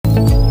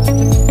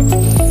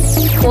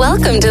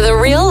Welcome to the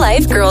Real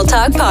Life Girl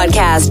Talk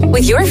podcast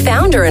with your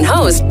founder and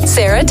host,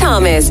 Sarah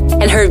Thomas,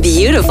 and her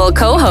beautiful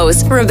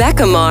co-hosts,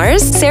 Rebecca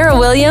Mars, Sarah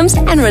Williams,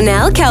 and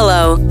Renelle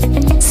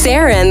Kello.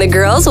 Sarah and the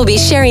girls will be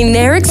sharing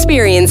their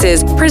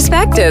experiences,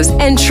 perspectives,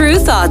 and true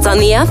thoughts on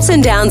the ups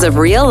and downs of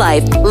real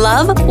life,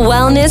 love,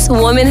 wellness,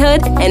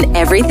 womanhood, and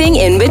everything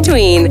in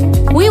between.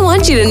 We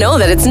want you to know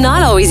that it's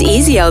not always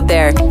easy out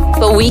there,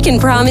 but we can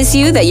promise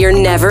you that you're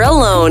never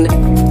alone.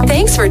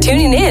 Thanks for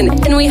tuning in,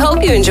 and we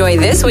hope you enjoy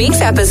this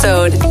week's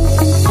episode.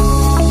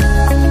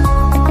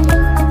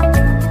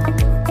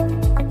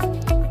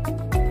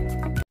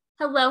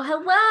 Hello,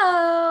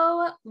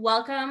 hello.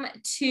 Welcome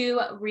to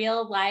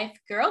Real Life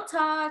Girl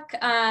Talk.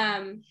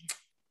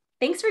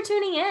 Thanks for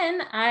tuning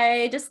in.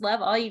 I just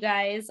love all you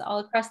guys all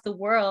across the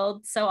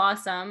world. So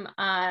awesome.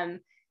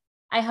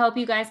 I hope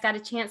you guys got a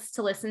chance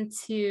to listen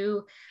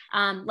to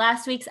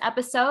last week's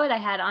episode. I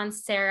had on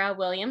Sarah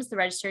Williams, the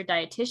registered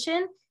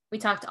dietitian. We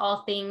talked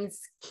all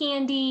things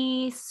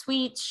candy,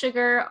 sweets,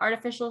 sugar,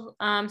 artificial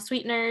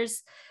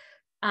sweeteners,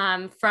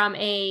 from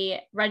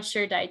a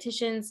registered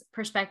dietitian's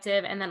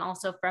perspective, and then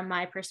also from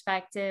my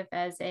perspective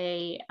as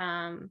a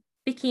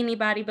bikini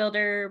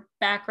bodybuilder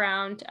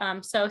background.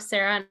 So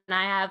Sarah and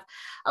I have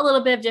a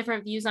little bit of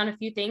different views on a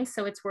few things,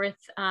 so it's worth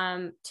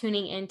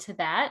tuning into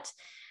that.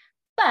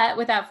 But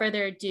without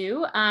further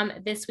ado,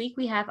 this week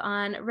we have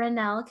on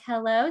Renelle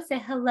Kello. Say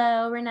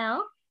hello,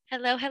 Renelle.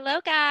 Hello,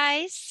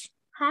 guys.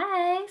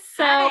 Hi.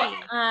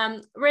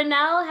 So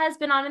Renelle has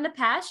been on in the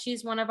past.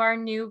 She's one of our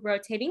new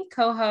rotating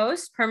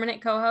co-hosts,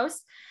 permanent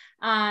co-hosts.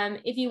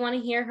 If you want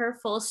to hear her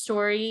full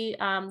story,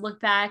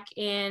 look back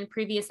in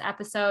previous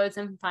episodes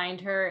and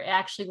find her. It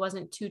actually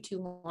wasn't too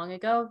long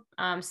ago.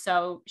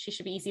 So she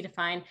should be easy to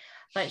find.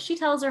 But she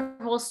tells her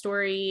whole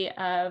story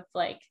of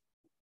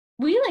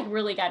we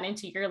really got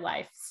into your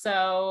life.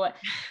 So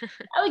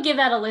I would give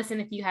that a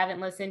listen if you haven't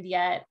listened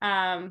yet.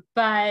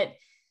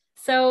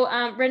 So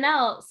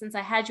Renelle, since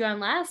I had you on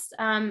last,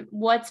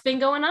 what's been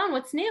going on?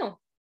 What's new?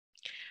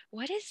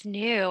 What is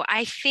new?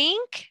 I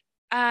think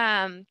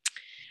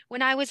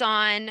when I was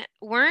on,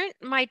 weren't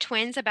my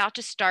twins about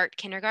to start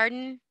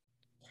kindergarten?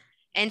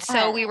 And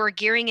so we were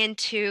gearing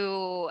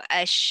into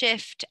a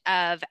shift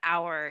of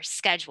our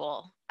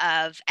schedule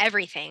of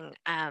everything,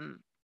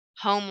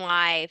 home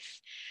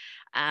life,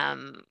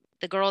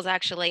 the girls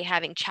actually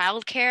having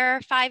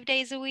childcare 5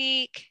 days a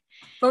week.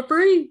 For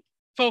free.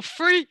 For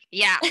free.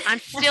 Yeah. I'm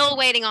still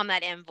waiting on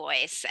that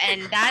invoice.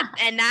 And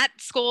that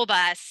school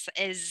bus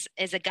is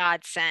a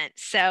godsend.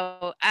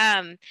 So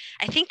I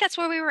think that's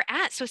where we were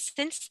at. So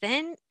since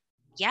then,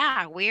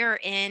 yeah, we're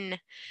in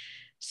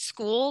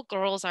school.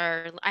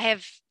 I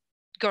have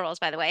girls,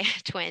 by the way,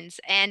 twins,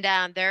 and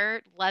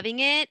they're loving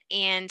it.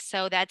 And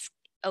so that's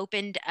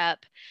opened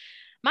up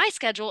my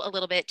schedule a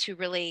little bit to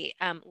really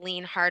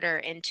lean harder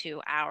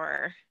into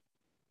our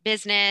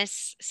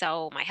business.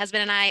 So my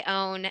husband and I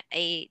own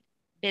a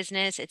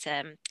business. It's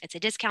a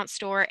discount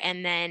store.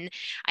 And then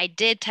I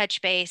did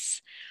touch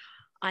base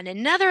on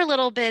another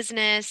little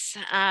business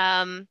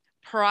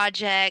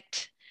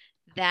project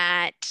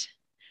that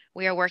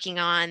we are working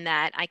on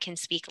that I can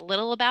speak a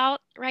little about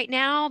right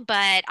now,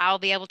 but I'll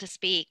be able to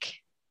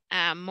speak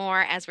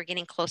more as we're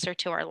getting closer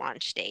to our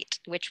launch date,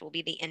 which will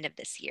be the end of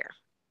this year,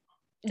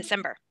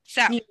 December.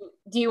 So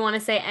do you want to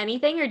say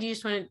anything, or do you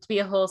just want it to be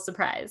a whole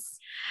surprise?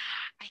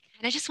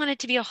 I just want it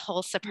to be a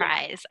whole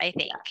surprise, I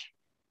think.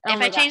 Yeah. If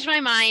I change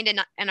my mind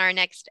in our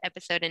next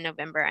episode in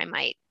November, I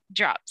might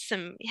drop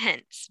some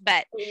hints.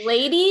 But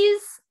ladies,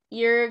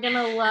 you're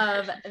gonna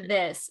love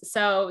this.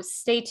 So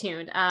stay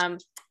tuned.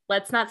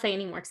 Let's not say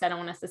anymore because I don't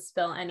want us to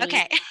spill any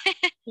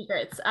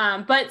secrets.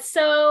 But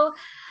so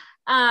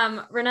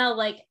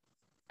Renelle,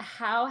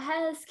 how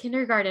has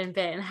kindergarten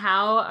been?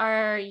 How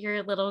are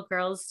your little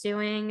girls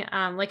doing?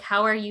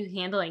 How are you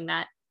handling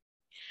that?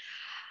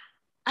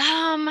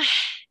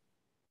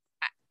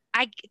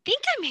 I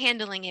think I'm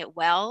handling it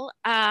well.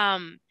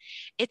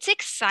 It's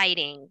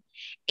exciting.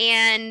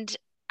 And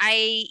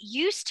I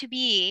used to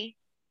be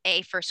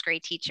a first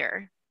grade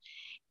teacher.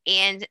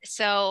 And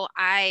so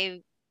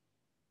I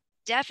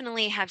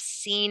definitely have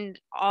seen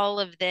all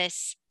of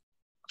this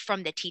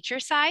from the teacher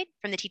side,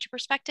 from the teacher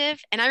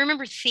perspective. And I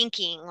remember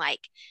thinking,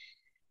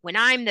 when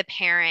I'm the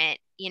parent,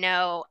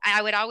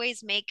 I would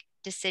always make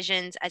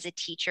decisions as a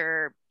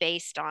teacher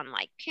based on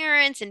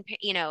parents and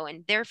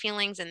and their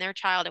feelings and their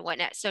child and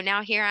whatnot. So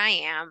now here I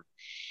am,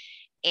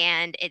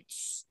 and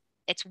it's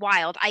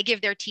wild. I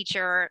give their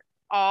teacher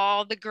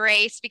all the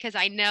grace because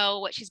I know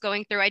what she's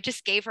going through. I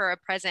just gave her a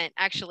present.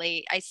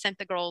 Actually, I sent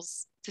the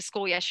girls to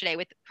school yesterday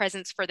with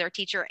presents for their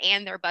teacher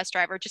and their bus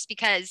driver, just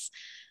because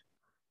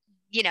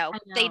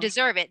they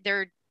deserve it.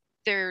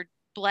 They're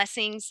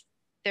blessings.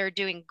 They're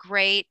doing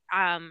great.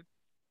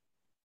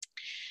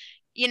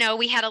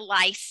 We had a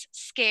lice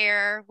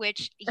scare,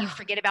 which you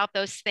forget about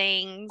those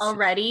things.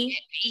 Already?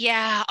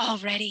 Yeah,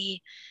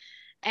 already.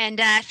 And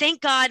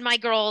thank God my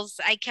girls,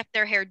 I kept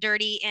their hair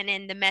dirty and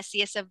in the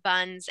messiest of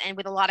buns and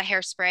with a lot of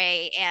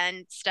hairspray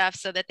and stuff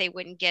so that they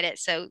wouldn't get it.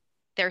 So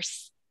they're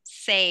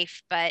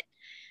safe.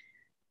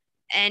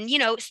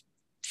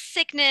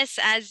 sickness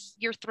as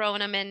you're throwing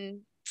them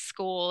in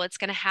school. It's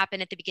going to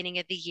happen at the beginning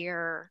of the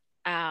year.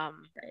 Right.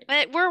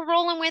 But we're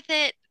rolling with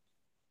it.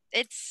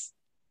 It's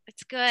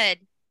good.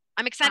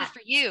 I'm excited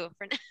for you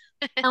for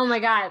Oh my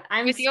God.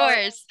 with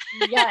yours.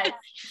 Yes.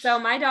 So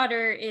my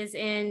daughter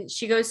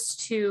she goes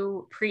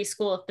to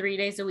preschool 3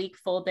 days a week,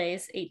 full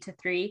days, 8 to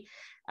 3.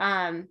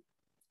 And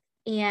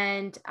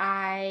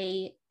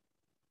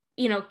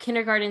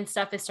kindergarten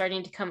stuff is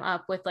starting to come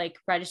up with like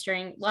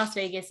registering. Las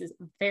Vegas is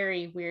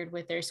very weird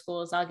with their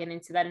schools. I'll get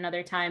into that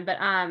another time. But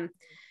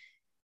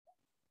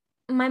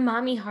my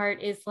mommy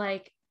heart is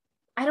like,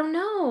 I don't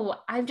know.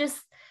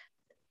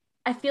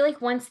 I feel like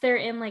once they're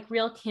in like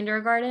real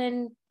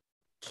kindergarten,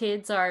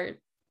 kids are,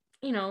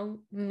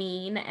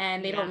 mean,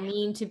 and they don't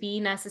mean to be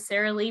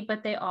necessarily,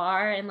 but they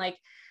are. And like,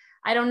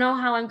 I don't know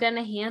how I'm going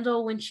to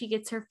handle when she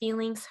gets her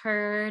feelings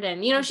hurt.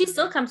 And, she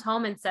still comes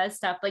home and says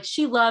stuff like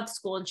she loves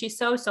school and she's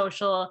so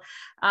social.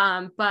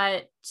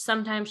 But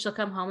sometimes she'll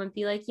come home and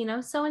be like,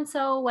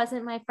 so-and-so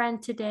wasn't my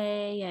friend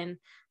today. And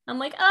I'm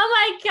like,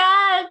 oh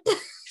my God.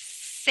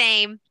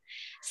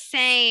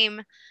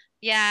 Same.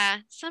 Yeah.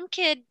 Some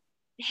kid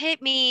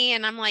hit me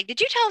and I'm like, did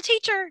you tell a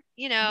teacher?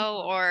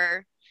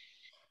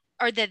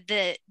 Or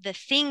the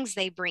things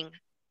they bring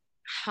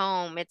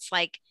home. It's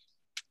like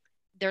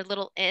their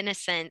little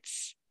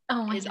innocence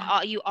is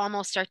all, you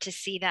almost start to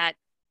see that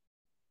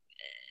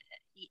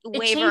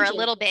waver a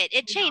little bit.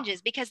 It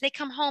changes because they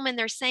come home and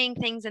they're saying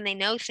things and they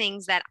know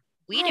things that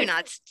we do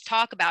not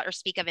talk about or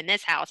speak of in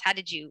this house. How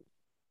do you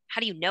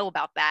know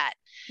about that?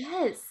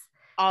 Yes.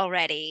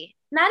 Already.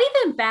 Not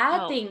even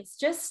bad things,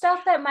 just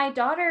stuff that my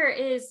daughter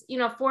is,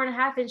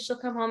 4.5, and she'll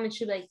come home and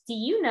she'll be like, do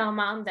you know,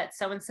 Mom, that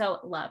so-and-so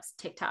loves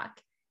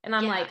TikTok? And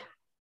I'm like,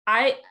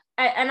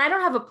 and I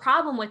don't have a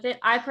problem with it.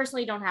 I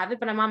personally don't have it,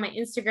 but I'm on my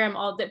Instagram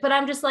all day. But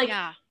I'm just like,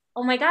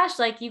 oh my gosh,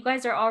 like you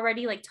guys are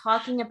already like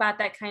talking about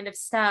that kind of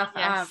stuff.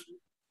 Yes.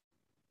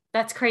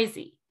 That's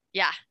crazy.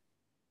 Yeah,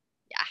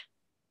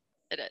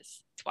 it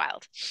is. It's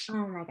wild.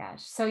 Oh my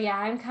gosh. So yeah,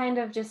 I'm kind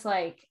of just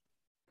like,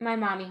 my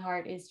mommy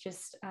heart is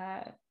just,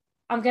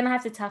 I'm going to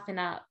have to toughen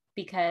up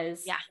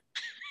because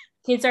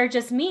kids are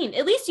just mean.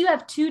 At least you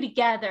have two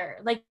together.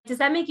 Like, does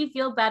that make you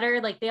feel better?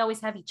 Like they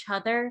always have each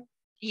other?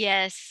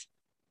 Yes.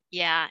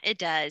 Yeah, it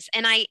does.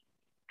 And I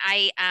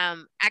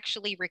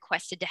actually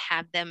requested to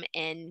have them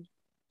in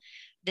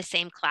the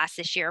same class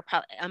this year,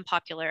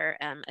 unpopular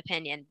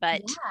opinion,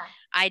 but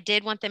I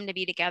did want them to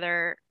be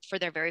together for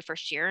their very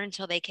first year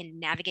until they can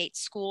navigate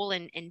school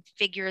and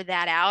figure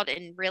that out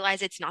and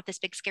realize it's not this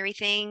big scary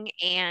thing.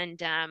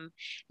 And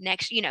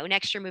next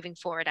year moving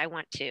forward, I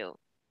want to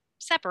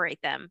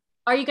separate them.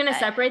 Are you going to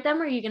separate them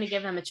or are you going to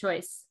give them a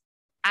choice?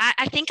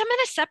 I think I'm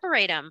going to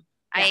separate them.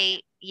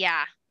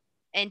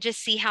 And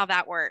just see how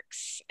that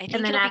works. I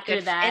think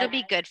it'll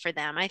be good for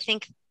them. I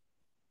think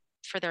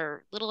for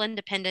their little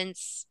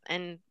independence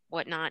and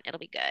whatnot, it'll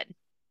be good.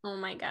 Oh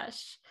my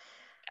gosh.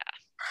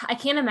 Yeah. I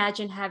can't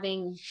imagine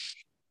having,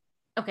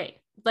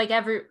 like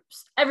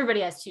everybody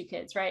has 2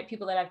 kids, right?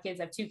 People that have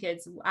kids have 2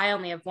 kids. I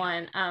only have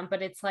 1.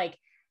 But it's like,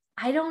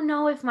 I don't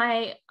know if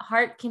my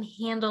heart can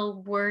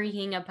handle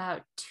worrying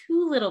about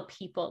 2 little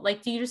people.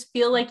 Like, do you just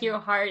feel like your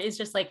heart is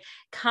just like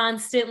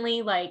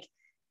constantly like,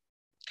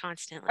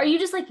 are you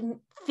just like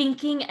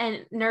thinking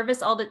and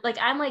nervous all the, like,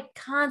 I'm like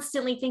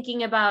constantly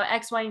thinking about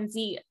X, Y, and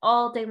Z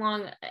all day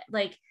long.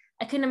 Like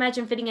I couldn't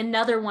imagine fitting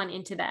another one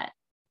into that.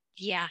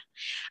 Yeah.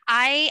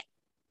 I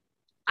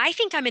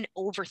think I'm an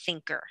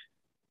overthinker.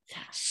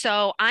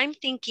 So I'm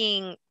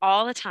thinking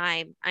all the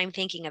time. I'm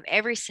thinking of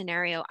every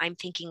scenario. I'm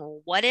thinking,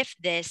 well, what if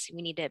this,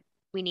 we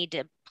need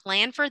to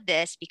plan for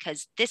this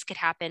because this could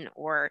happen,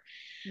 or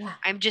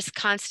I'm just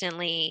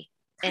constantly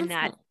in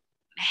that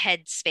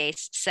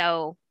headspace.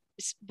 So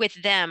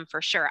with them for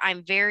sure,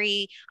 I'm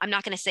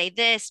not going to say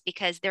this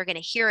because they're going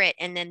to hear it.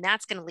 And then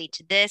that's going to lead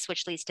to this,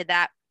 which leads to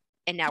that.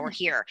 And now we're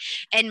here.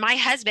 And my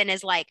husband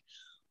is like,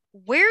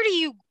 where do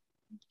you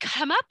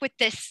come up with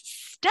this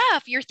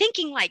stuff? You're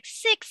thinking like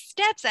 6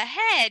 steps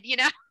ahead,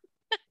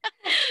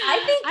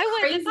 I think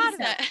crazy stuff.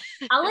 That.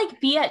 I'll like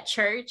be at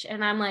church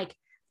and I'm like,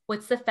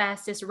 what's the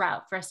fastest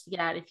route for us to get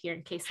out of here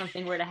in case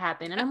something were to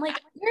happen? And I'm like,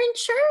 you're in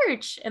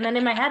church. And then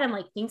in my head, I'm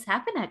like, things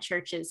happen at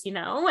churches,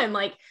 and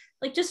like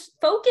just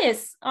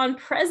focus on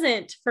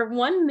present for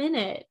 1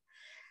 minute.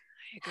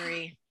 I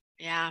agree.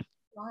 Yeah.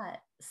 What?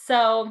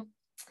 So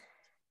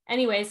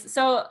anyways,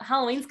 so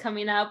Halloween's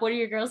coming up. What are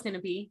your girls going to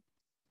be?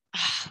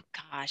 Oh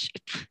gosh.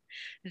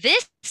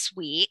 This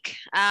week,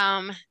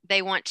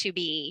 they want to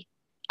be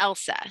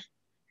Elsa.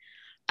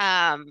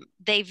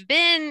 They've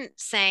been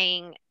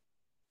saying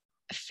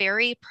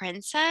fairy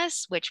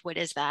princess, which what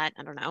is that?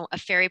 I don't know, a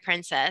fairy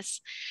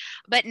princess.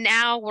 But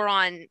now we're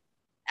on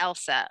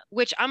Elsa,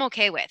 which I'm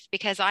okay with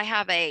because I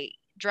have a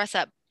dress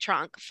up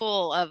trunk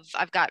full of,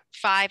 I've got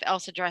 5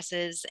 Elsa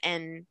dresses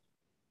and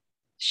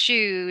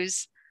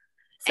shoes.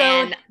 So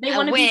and they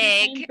want to be the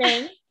same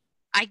thing?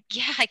 I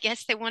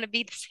guess they want to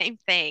be the same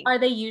thing. Are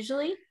they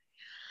usually?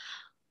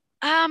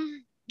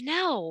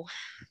 No.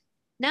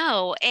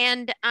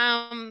 And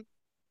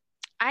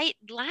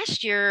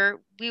last year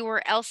we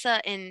were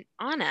Elsa and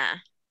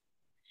Anna,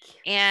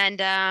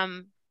 and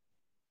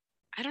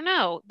I don't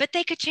know, but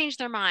they could change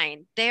their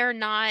mind. They're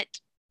not,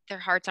 their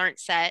hearts aren't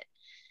set.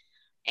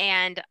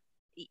 And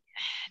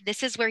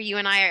this is where you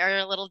and I are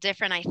a little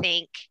different, I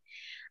think.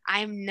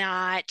 I'm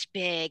not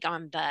big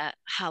on the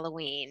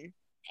Halloween.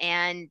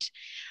 And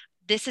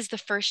this is the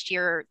first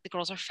year, the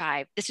girls are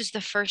 5. This is the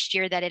first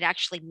year that it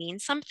actually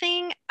means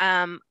something.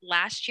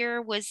 Last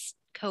year was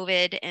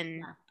COVID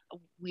and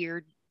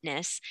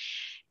weirdness.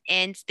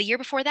 And the year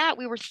before that,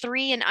 we were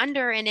 3 and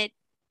under, and it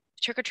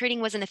trick or treating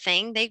wasn't a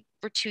thing. They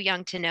were too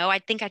young to know. I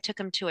think I took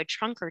them to a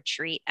trunk or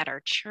treat at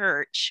our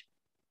church.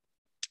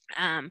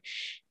 And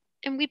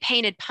we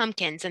painted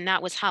pumpkins, and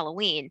that was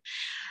Halloween.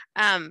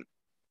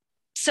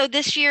 So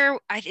this year,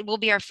 I think will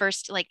be our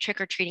first like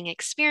trick or treating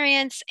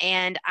experience,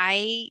 and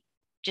I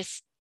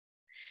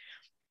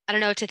don't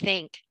know what to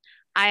think.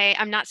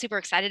 I'm not super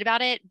excited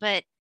about it,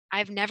 but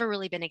I've never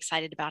really been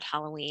excited about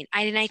Halloween.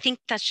 And I think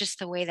that's just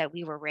the way that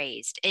we were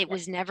raised. It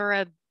was never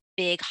a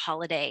big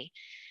holiday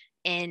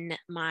in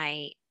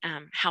my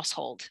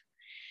household.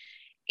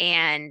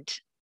 And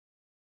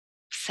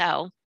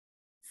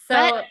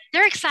but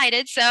they're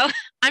excited. So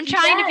I'm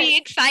trying to be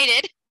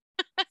excited.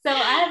 So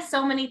I have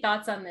so many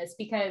thoughts on this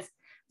because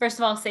first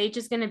of all, Sage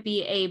is going to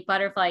be a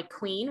butterfly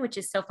queen, which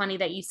is so funny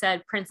that you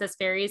said princess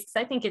fairies, because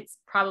I think it's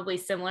probably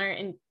similar,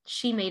 and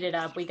she made it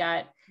up. We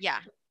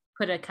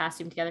put a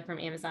costume together from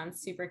Amazon.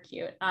 Super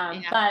cute.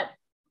 And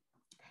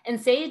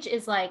Sage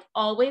is like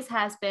always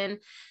has been.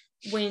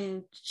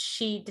 When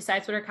she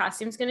decides what her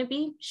costume is going to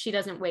be, she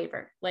doesn't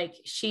waver. Like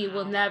she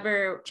will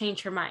never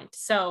change her mind.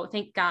 So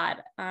thank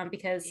God,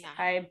 because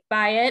I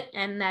buy it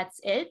and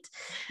that's it.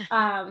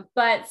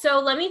 But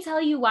so let me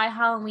tell you why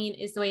Halloween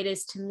is the way it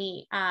is to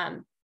me.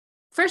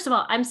 First of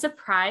all, I'm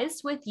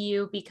surprised with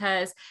you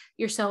because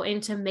you're so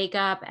into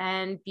makeup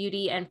and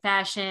beauty and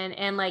fashion,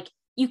 and like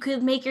you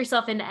could make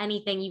yourself into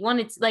anything you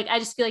wanted to. Like, I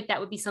just feel like that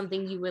would be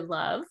something you would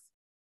love.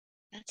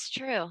 That's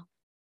true.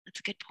 That's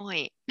a good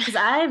point. Because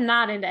I'm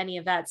not into any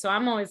of that. So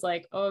I'm always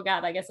like, oh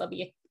God, I guess I'll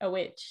be a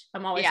witch.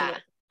 I'm always a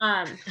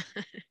witch.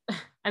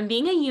 I'm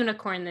being a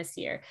unicorn this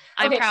year.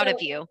 I'm proud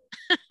of you.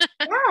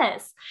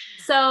 Yes.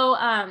 So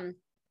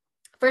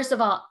first of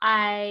all,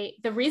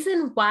 the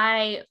reason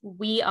why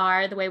we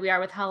are the way we are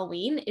with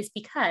Halloween is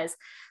because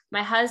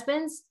my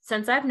husband's,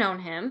 since I've known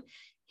him,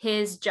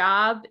 his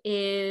job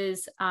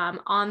is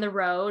on the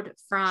road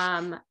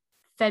from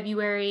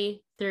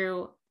February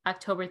through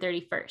October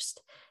 31st.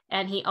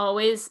 And he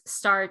always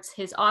starts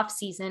his off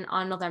season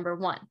on November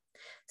 1.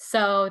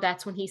 So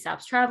that's when he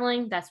stops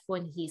traveling. That's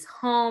when he's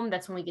home.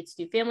 That's when we get to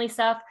do family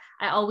stuff.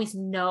 I always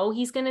know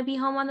he's going to be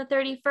home on the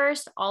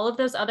 31st. All of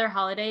those other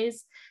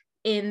holidays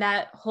in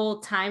that whole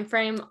time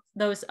frame,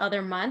 those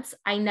other months,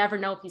 I never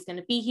know if he's going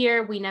to be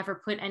here. We never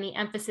put any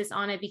emphasis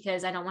on it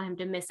because I don't want him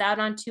to miss out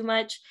on too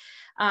much.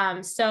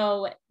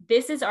 So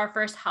this is our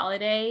first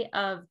holiday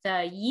of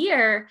the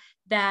year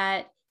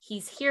that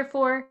he's here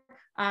for.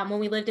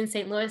 When we lived in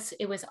St. Louis,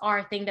 it was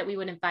our thing that we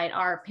would invite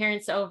our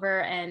parents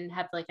over and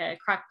have like a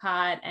crock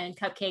pot and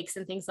cupcakes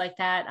and things like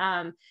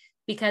that.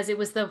 Because it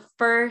was the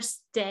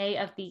first day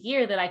of the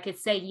year that I could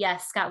say,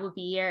 yes, Scott will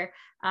be here.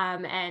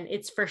 And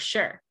it's for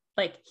sure.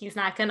 Like he's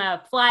not going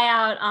to fly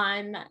out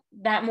on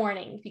that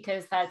morning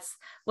because that's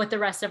what the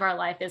rest of our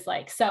life is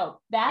like. So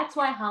that's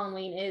why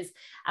Halloween is,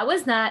 I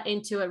was not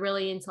into it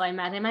really until I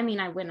met him. I mean,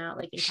 I went out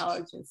like in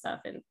college and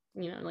stuff and,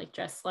 you know, like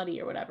dress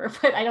slutty or whatever,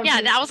 but I don't. Yeah,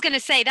 I was going to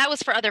say that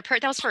was for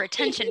that was for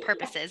attention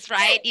purposes,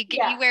 right? You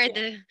wear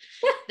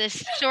the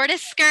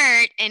shortest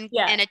skirt and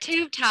a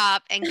tube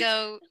top and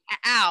go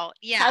out.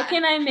 Yeah. How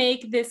can I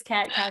make this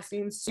cat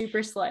costume super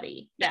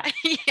slutty? Yeah.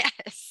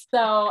 Yes.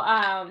 So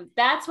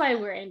that's why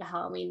we're into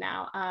Halloween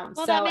now.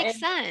 Well, that makes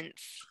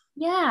sense.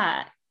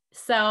 Yeah.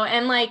 So,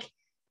 and like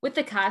with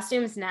the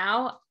costumes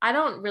now, I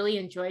don't really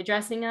enjoy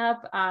dressing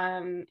up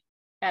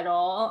at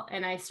all.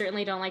 And I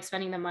certainly don't like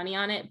spending the money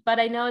on it, but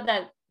I know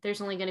that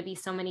there's only going to be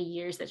so many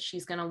years that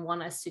she's going to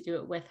want us to do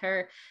it with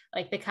her.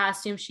 Like the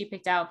costumes she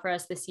picked out for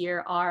us this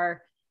year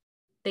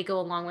they go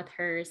along with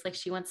hers. Like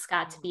she wants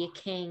Scott to be a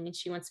king and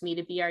she wants me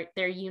to be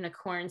their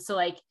unicorn. So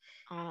like,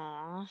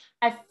 aww.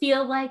 I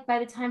feel like by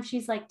the time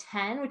she's like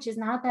 10, which is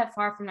not that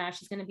far from now,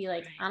 she's going to be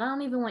like, I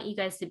don't even want you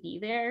guys to be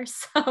there.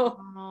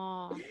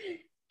 So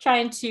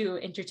trying to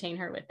entertain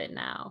her with it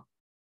now.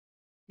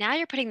 Now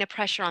you're putting the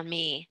pressure on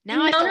me.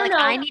 Now I feel like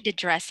I need to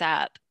dress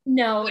up.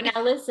 No,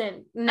 now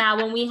listen. Now,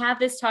 when we have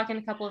this talk in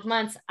a couple of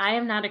months, I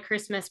am not a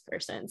Christmas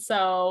person.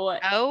 So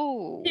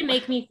it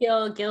make me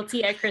feel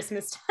guilty at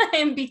Christmas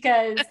time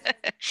because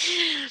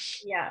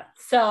yeah.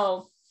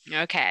 So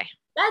okay.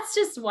 That's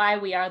just why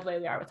we are the way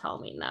we are with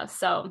Halloween though.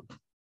 So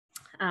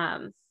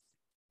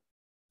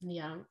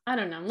yeah, I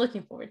don't know. I'm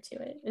looking forward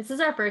to it. This is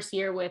our first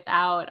year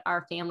without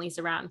our families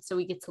around. So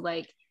we get to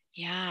like,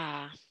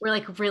 we're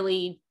like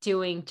really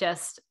doing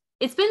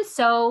it's been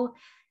so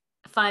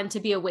fun to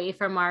be away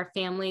from our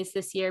families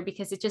this year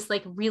because it just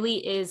like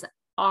really is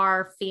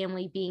our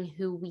family being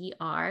who we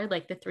are,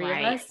 like the three of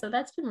us. So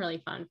that's been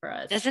really fun for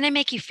us. Doesn't it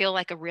make you feel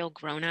like a real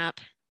grown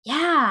up?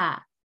 Yeah.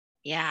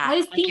 Yeah. I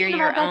was Like you're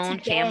thinking about your that own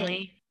today.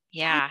 family.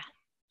 Yeah.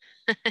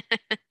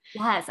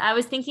 Yes, I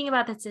was thinking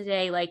about that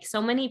today. Like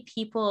so many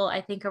people,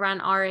 I think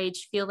around our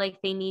age feel like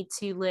they need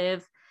to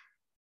live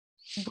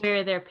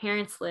where their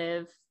parents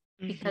live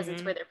because it's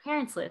Mm-hmm. where their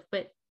parents live.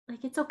 But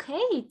like it's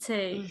okay to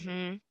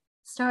Mm-hmm.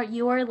 start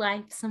your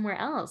life somewhere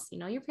else. You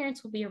know, your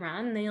parents will be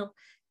around and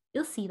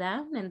you'll see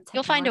them and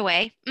You'll find technology. a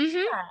way.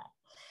 Mm-hmm.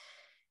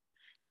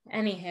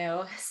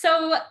 Anywho,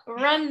 so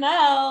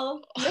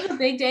Ronell, you have a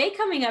big day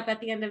coming up at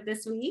the end of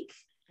this week.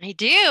 I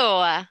do.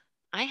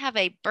 I have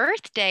a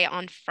birthday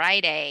on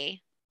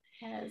Friday.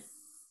 Yes.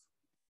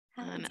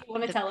 Do Um, you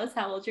want to the, tell us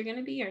how old you're going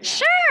to be or no?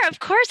 sure, of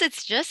course,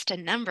 it's just a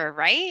number,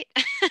 right?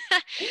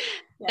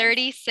 Yes.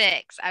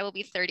 36. I will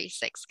be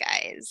 36,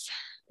 guys.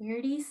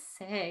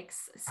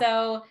 36.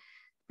 So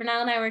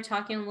Ronell and I were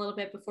talking a little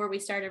bit before we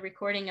started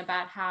recording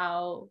about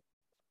how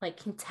like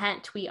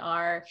content we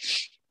are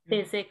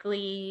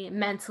physically,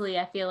 mentally,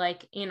 I feel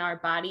like in our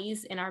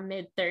bodies in our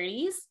mid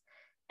 30s.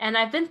 And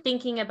I've been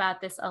thinking about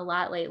this a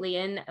lot lately.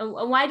 And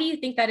why do you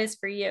think that is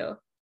for you?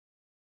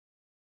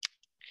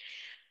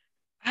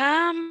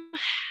 Um,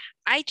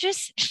 I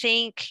just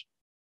think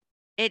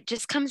it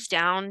just comes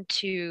down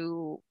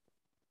to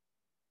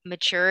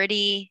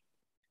maturity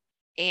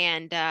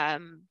and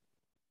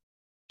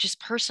just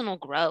personal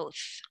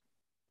growth.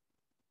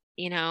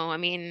 I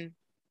mean,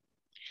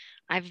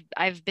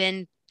 I've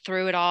been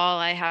through it all.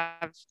 I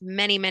have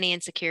many, many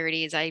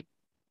insecurities. I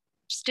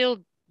still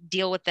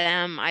deal with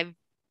them. I've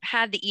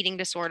had the eating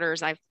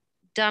disorders. I've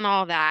done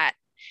all that.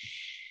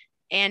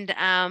 And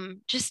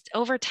just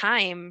over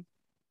time,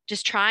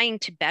 just trying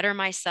to better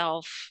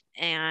myself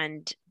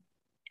and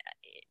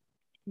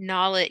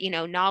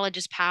knowledge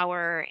is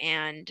power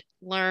and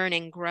learn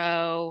and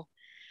grow.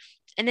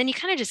 And then you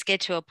kind of just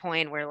get to a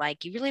point where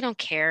like you really don't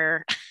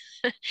care.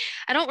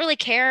 I don't really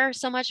care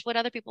so much what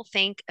other people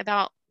think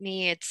about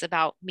me. It's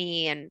about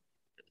me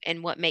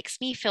and what makes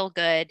me feel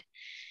good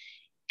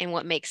and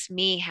what makes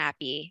me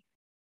happy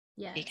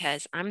Yes.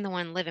 because I'm the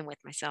one living with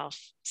myself.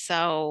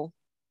 So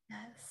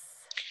Yes.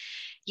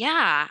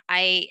 yeah,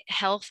 I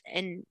health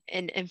and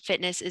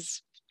fitness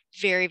is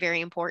very,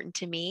 very important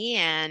to me.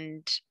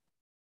 And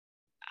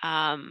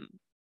um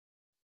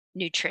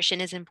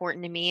nutrition is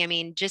important to me. I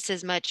mean, just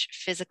as much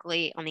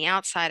physically on the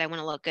outside, I want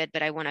to look good,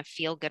 but I want to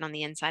feel good on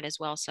the inside as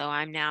well. So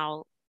I'm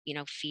now,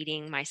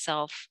 feeding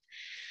myself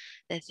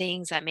the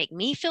things that make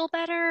me feel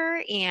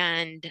better.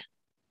 And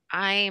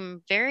I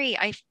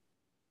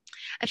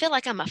feel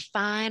like I'm a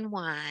fine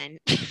wine,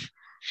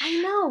 I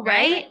know,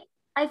 right? right?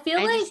 I feel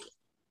I like just,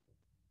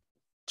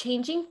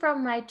 changing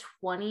from my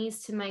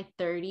 20s to my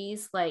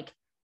 30s, like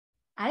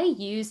I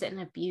used and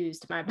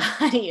abused my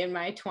body in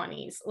my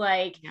 20s.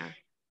 Like yeah,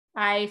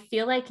 I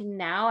feel like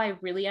now I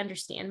really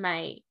understand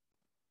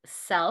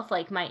myself,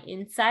 like my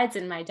insides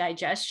and my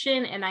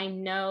digestion. And I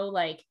know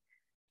like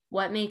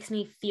what makes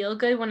me feel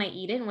good when I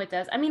eat it and what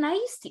does. I mean, I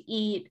used to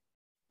eat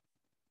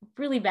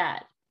really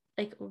bad,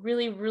 like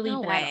really, really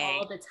no bad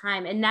all way. the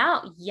time. And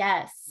now,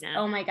 yes. No.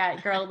 Oh my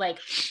God, girl, like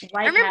I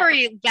right remember past.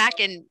 you back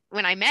in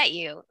when I met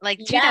you, like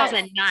Yes.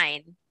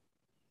 2009.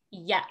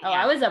 Yeah. Oh, I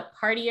Yeah, was a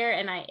partier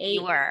and I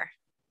you ate were.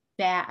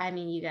 that. I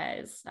mean, you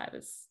guys, I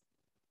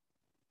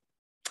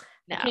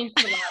No. changed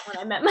a lot when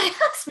I met my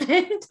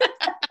husband.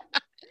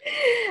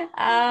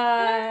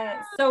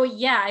 So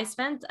yeah,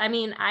 I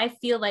mean, I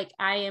feel like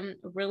I am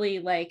really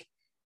like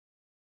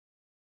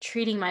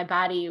treating my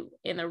body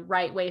in the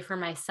right way for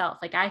myself.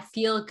 Like I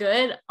feel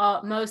good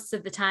most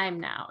of the time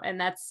now. And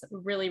that's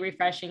really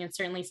refreshing and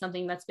certainly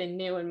something that's been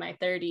new in my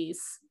 30s.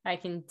 I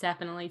can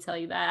definitely tell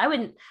you that. I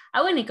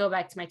wouldn't go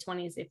back to my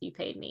 20s if you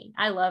paid me.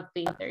 I love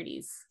being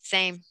 30s.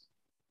 Same.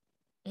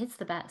 It's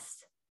the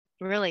best.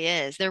 It really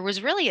is. There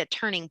was really a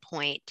turning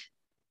point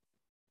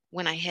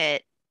when I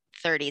hit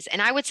 30s.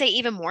 And I would say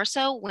even more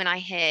so when I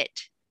hit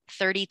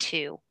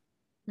 32.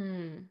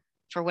 Hmm.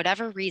 For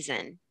whatever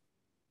reason,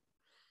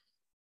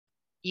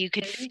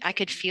 I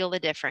could feel the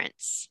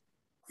difference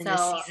in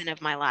this So season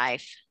of my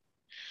life.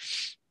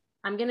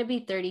 I'm going to be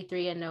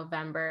 33 in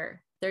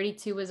November.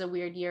 32 was a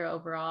weird year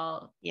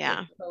overall with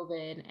Yeah.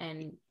 COVID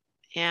and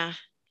Yeah.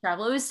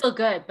 travel. It was still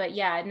good, but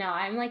yeah, no,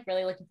 I'm like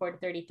really looking forward to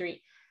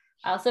 33.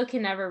 I also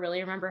can never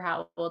really remember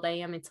how old I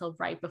am until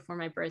right before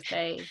my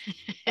birthday.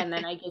 And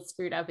then I get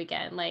screwed up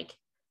again. Like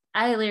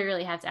I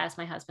literally have to ask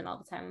my husband all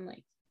the time. I'm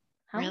like,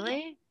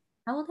 Really?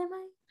 how old am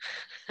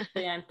I? So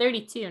yeah, I'm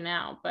 32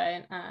 now,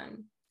 but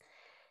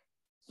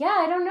yeah,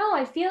 I don't know.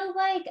 I feel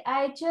like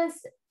I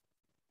just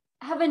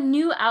have a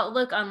new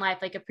outlook on life,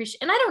 like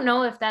appreciate, and I don't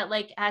know if that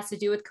like has to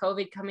do with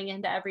COVID coming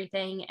into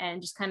everything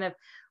and just kind of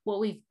what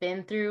we've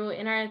been through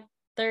in our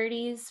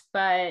 30s,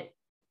 but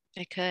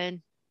I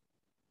could.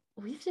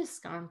 we've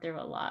just gone through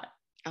a lot.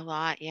 A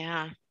lot.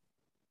 Yeah.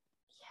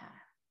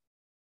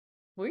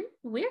 Yeah.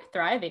 We're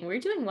thriving. We're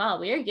doing well.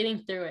 We are getting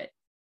through it.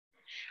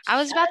 I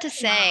was Shout about out to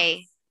to moms.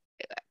 say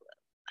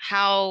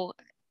how,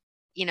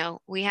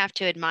 we have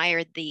to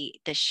admire the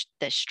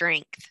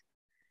strength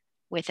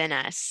within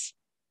us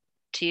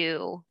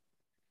to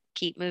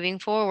keep moving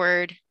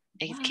forward.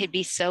 It Yeah. could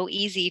be so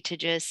easy to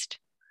just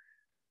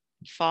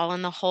fall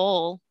in the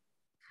hole,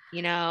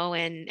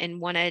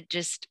 and want to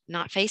just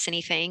not face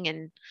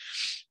anything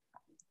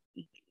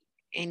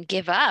and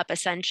give up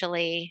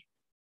essentially,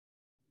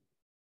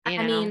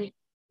 I mean,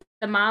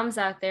 the moms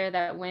out there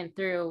that went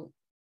through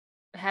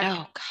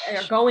are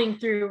going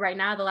through right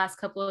now the last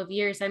couple of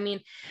years. I mean,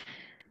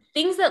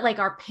 things that like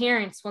our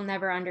parents will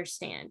never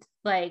understand.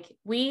 Like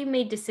we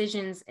made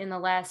decisions in the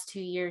last 2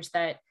 years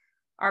that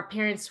our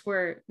parents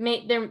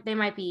they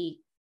might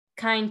be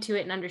kind to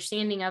it and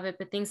understanding of it,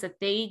 but things that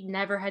they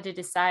never had to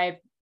decide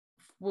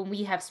when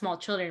we have small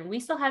children.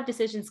 We still have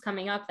decisions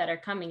coming up that are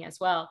coming as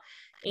well.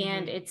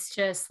 And it's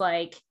just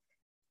like,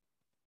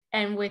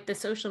 and with the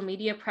social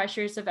media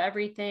pressures of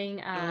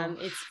everything,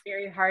 it's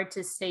very hard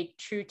to stay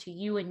true to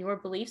you and your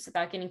beliefs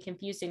without getting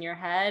confused in your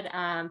head.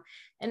 And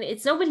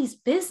it's nobody's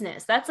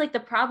business. That's like the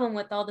problem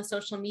with all the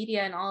social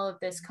media and all of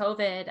this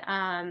COVID.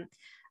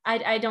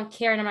 I don't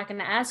care. And I'm not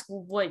going to ask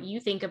what you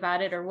think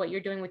about it or what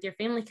you're doing with your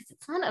family, because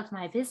it's none of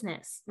my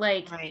business.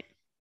 Like,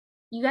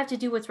 you have to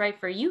do what's right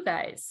for you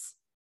guys.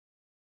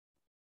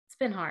 It's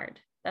been hard.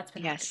 That's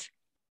been hard.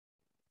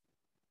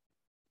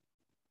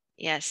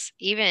 Yes.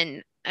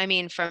 Even, I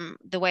mean, from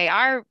the way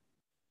our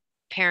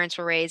parents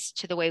were raised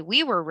to the way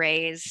we were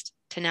raised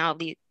to now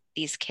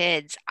these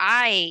kids,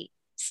 I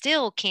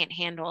still can't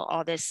handle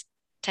all this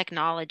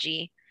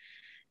technology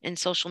and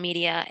social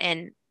media.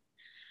 And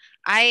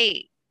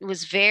I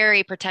was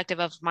very protective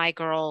of my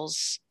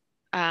girls,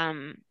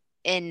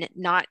 in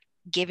not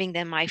giving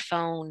them my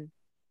phone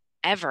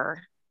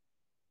ever.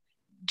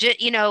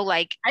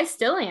 Like I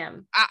still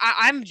am.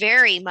 I'm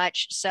very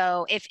much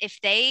so. If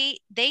they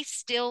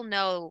still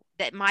know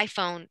that my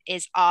phone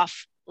is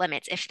off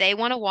limits. If they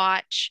want to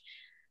watch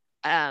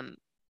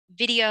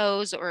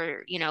videos,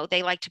 or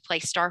they like to play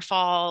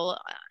Starfall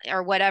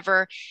or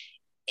whatever,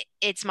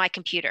 it's my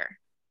computer.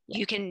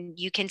 You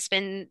can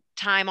spend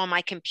time on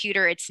my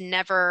computer. It's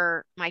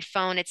never my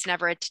phone. It's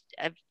never a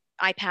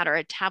iPad or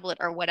a tablet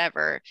or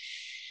whatever.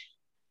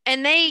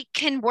 And they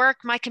can work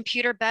my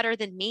computer better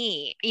than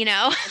me, I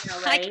know,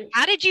 right? Like,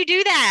 how did you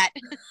do that?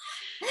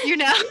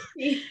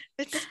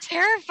 It's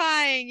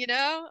terrifying,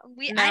 I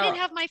didn't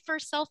have my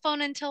first cell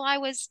phone until I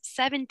was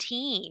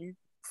 17.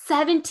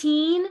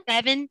 17?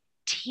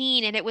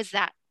 17, and it was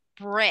that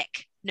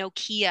brick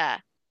Nokia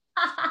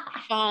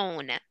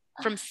phone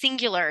from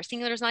Singular.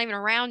 Singular's not even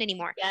around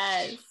anymore.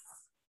 Yes.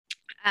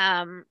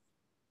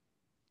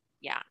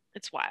 Yeah,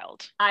 it's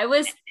wild. I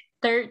was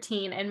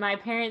 13 and my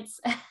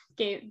parents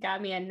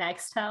got me a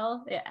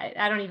Nextel.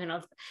 I don't even know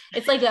if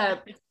it's like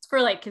it's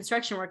for like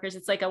construction workers.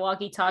 It's like a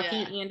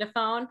walkie-talkie and a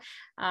phone.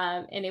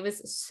 And it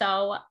was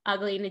so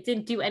ugly and it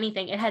didn't do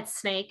anything. It had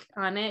Snake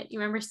on it. You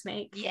remember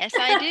Snake? Yes,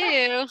 I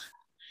do.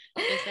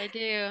 Yes, I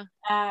do.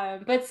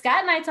 But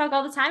Scott and I talk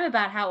all the time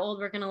about how old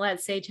we're going to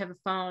let Sage have a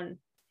phone.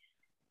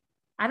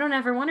 I don't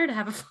ever want her to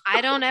have a phone.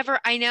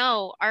 I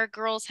know our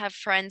girls have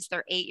friends,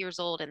 they're 8 years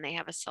old and they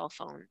have a cell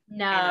phone.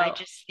 No. And I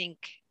just think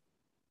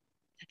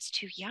that's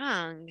too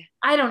young.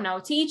 I don't know.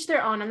 To each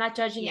their own. I'm not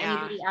judging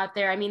anybody out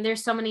there. I mean,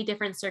 there's so many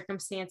different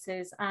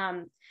circumstances.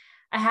 I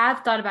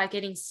have thought about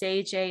getting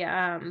Sage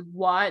a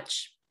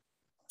watch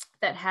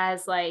that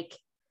has like,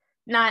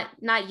 not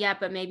yet,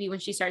 but maybe when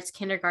she starts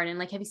kindergarten.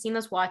 Like, have you seen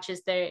those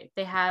watches? They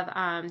have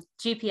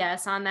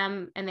GPS on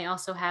them, and they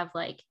also have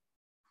like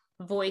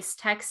voice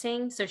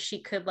texting, so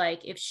she could,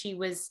 like, if she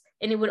was,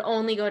 and it would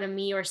only go to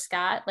me or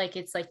Scott, like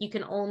it's like you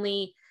can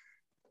only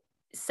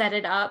set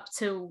it up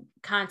to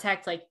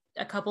contact like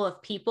a couple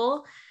of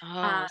people.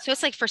 So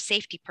it's like for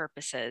safety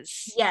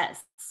purposes.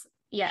 Yes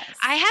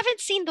I haven't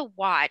seen the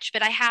watch,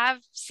 but I have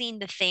seen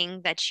the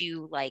thing that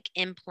you like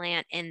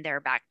implant in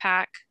their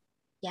backpack.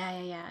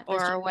 Yeah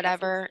or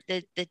whatever,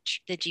 the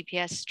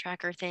GPS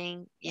tracker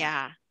thing.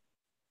 I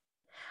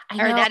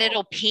Or know. that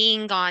it'll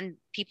ping on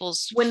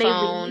people's when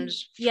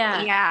phones.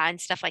 And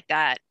stuff like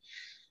that.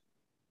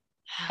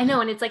 I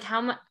know. And it's like,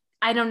 how much,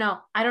 I don't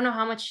know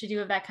how much to do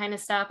with that kind of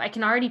stuff. I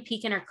can already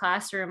peek in her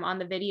classroom on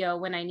the video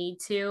when I need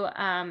to.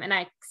 And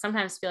I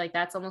sometimes feel like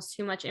that's almost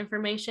too much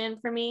information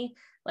for me.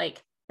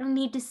 Like, I don't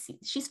need to see,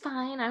 she's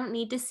fine. I don't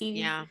need to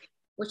see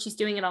what she's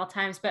doing at all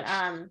times. But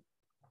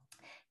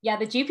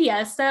the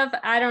GPS stuff,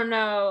 I don't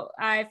know.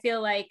 I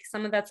feel like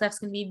some of that stuff's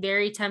gonna be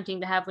very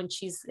tempting to have when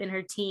she's in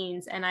her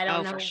teens. And I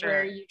don't know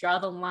where you draw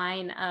the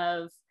line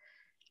of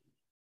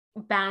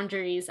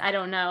boundaries. I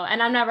don't know.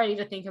 And I'm not ready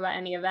to think about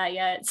any of that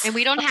yet. And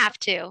we don't have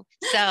to.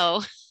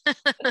 So oh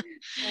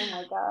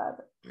my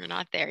God. We're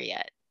not there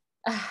yet.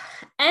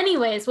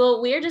 Anyways,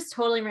 well, we're just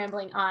totally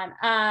rambling on.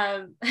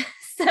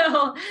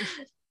 So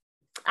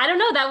I don't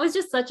know. That was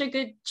just such a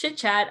good chit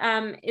chat.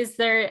 Is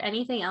there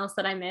anything else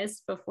that I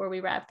missed before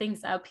we wrap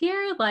things up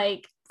here?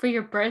 Like for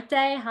your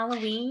birthday,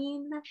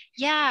 Halloween?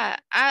 Yeah.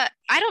 I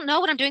don't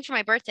know what I'm doing for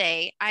my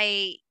birthday.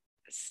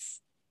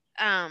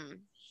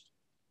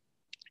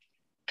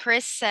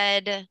 Chris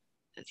said,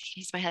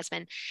 he's my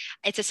husband,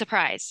 it's a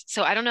surprise.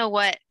 So I don't know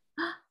what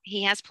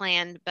he has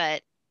planned,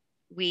 but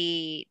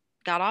we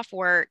got off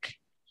work,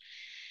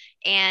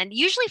 and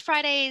usually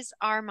Fridays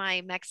are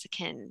my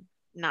Mexican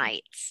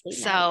nights.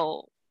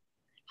 So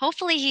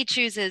hopefully he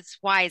chooses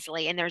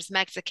wisely and there's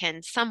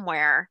Mexican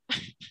somewhere, Are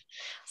you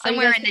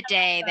somewhere guys in the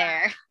day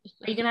there.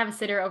 Are you gonna have a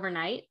sitter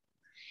overnight?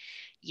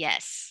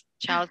 Yes.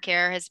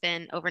 Childcare has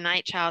been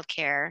overnight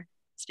childcare.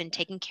 It's been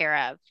taken care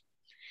of.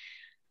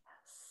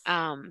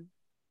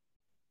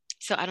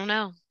 So I don't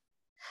know.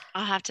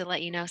 I'll have to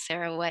let you know,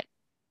 Sarah, what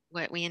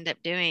we end up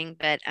doing.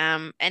 But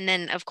and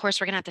then of course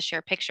we're gonna have to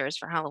share pictures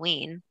for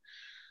Halloween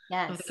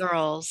of the Yes.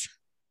 girls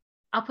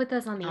I'll put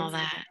those on the and all Instagram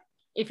that.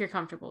 if you're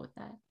comfortable with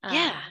that.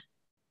 Yeah.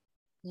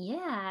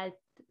 Yeah.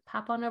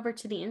 Pop on over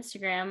to the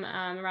Instagram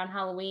around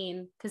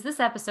Halloween, because this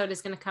episode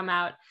is going to come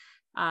out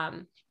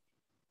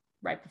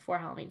right before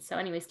Halloween. So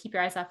anyways, keep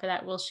your eyes out for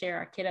that. We'll share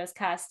our kiddos'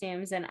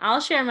 costumes and I'll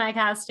share my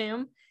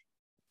costume.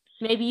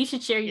 Maybe you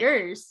should share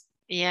yours.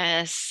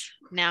 Yes.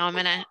 Now I'm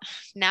gonna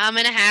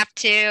have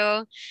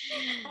to.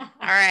 All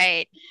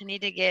right. I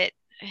need to get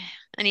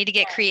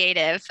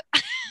creative.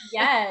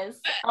 Yes.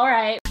 All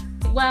right.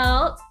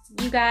 Well,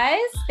 you guys,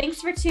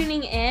 thanks for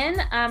tuning in.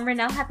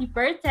 Renelle, happy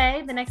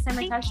birthday. The next time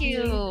I talk to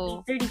you,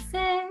 you'll be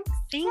 36.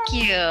 Thank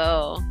you.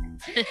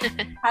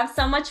 Have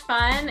so much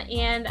fun.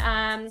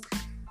 And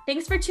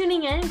thanks for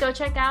tuning in. Go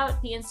check out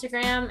the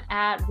Instagram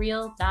at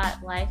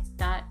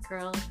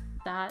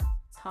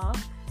real.life.girl.talk.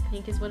 I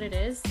think is what it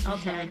is. I'll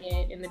tag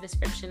it in the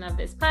description of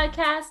this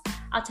podcast.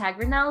 I'll tag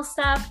Renelle's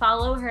stuff.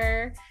 Follow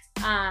her.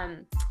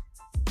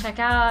 Check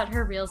out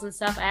her reels and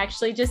stuff. I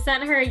actually just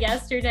sent her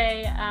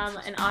yesterday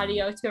an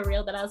audio to a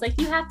reel that I was like,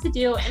 you have to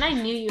do. And I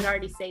knew you'd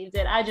already saved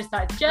it. I just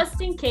thought, just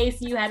in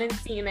case you hadn't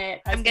seen it.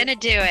 I'm going to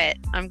do it.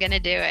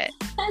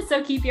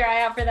 So keep your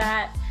eye out for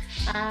that.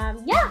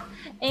 Yeah.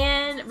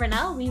 And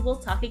Renelle, we will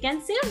talk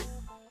again soon.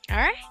 All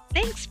right.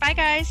 Thanks. Bye,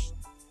 guys.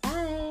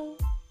 Bye.